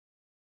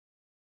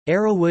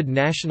Arrowwood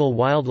National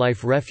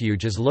Wildlife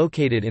Refuge is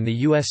located in the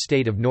U.S.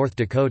 state of North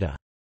Dakota.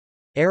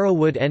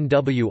 Arrowwood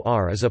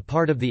NWR is a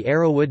part of the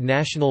Arrowwood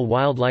National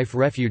Wildlife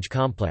Refuge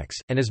complex,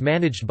 and is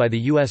managed by the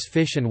U.S.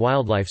 Fish and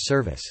Wildlife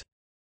Service.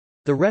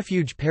 The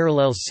refuge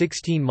parallels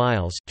 16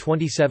 miles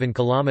 (27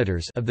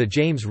 kilometers) of the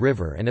James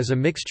River and is a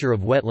mixture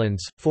of wetlands,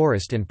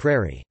 forest and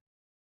prairie.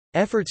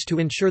 Efforts to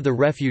ensure the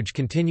refuge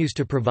continues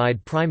to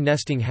provide prime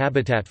nesting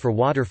habitat for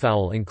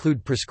waterfowl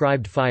include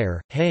prescribed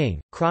fire, haying,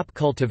 crop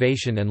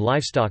cultivation and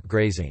livestock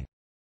grazing.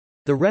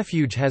 The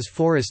refuge has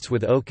forests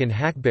with oak and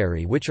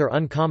hackberry which are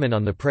uncommon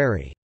on the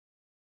prairie.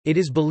 It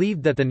is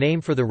believed that the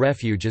name for the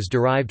refuge is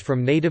derived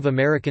from Native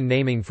American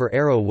naming for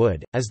arrow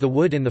wood, as the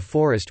wood in the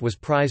forest was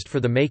prized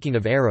for the making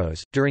of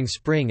arrows. During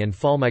spring and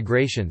fall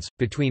migrations,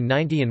 between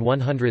 90 and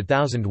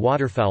 100,000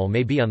 waterfowl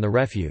may be on the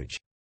refuge.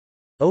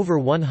 Over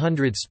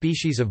 100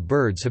 species of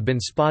birds have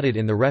been spotted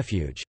in the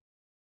refuge.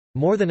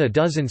 More than a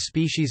dozen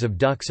species of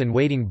ducks and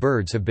wading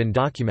birds have been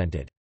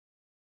documented.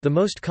 The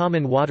most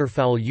common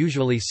waterfowl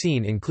usually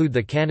seen include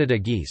the Canada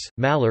geese,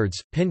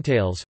 mallards,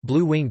 pintails,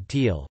 blue-winged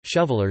teal,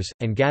 shovelers,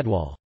 and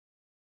gadwall.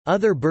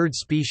 Other bird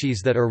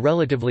species that are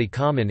relatively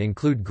common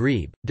include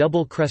grebe,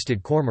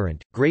 double-crested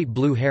cormorant, great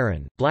blue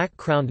heron,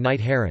 black-crowned night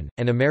heron,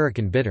 and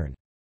American bittern.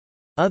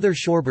 Other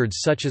shorebirds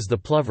such as the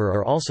plover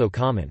are also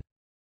common.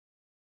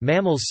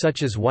 Mammals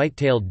such as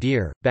white-tailed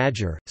deer,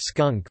 badger,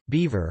 skunk,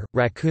 beaver,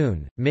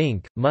 raccoon,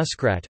 mink,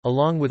 muskrat,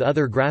 along with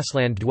other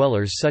grassland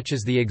dwellers such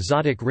as the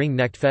exotic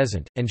ring-necked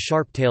pheasant, and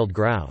sharp-tailed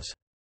grouse.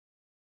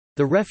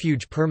 The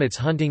refuge permits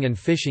hunting and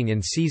fishing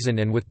in season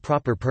and with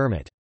proper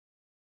permit.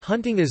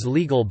 Hunting is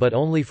legal but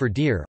only for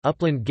deer,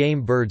 upland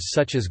game birds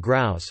such as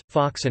grouse,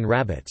 fox and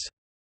rabbits.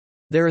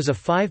 There is a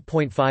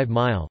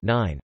 5.5-mile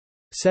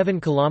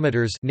 (7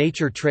 kilometers)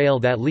 nature trail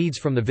that leads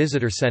from the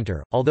visitor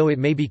center, although it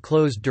may be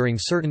closed during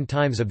certain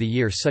times of the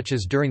year such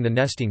as during the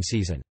nesting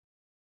season.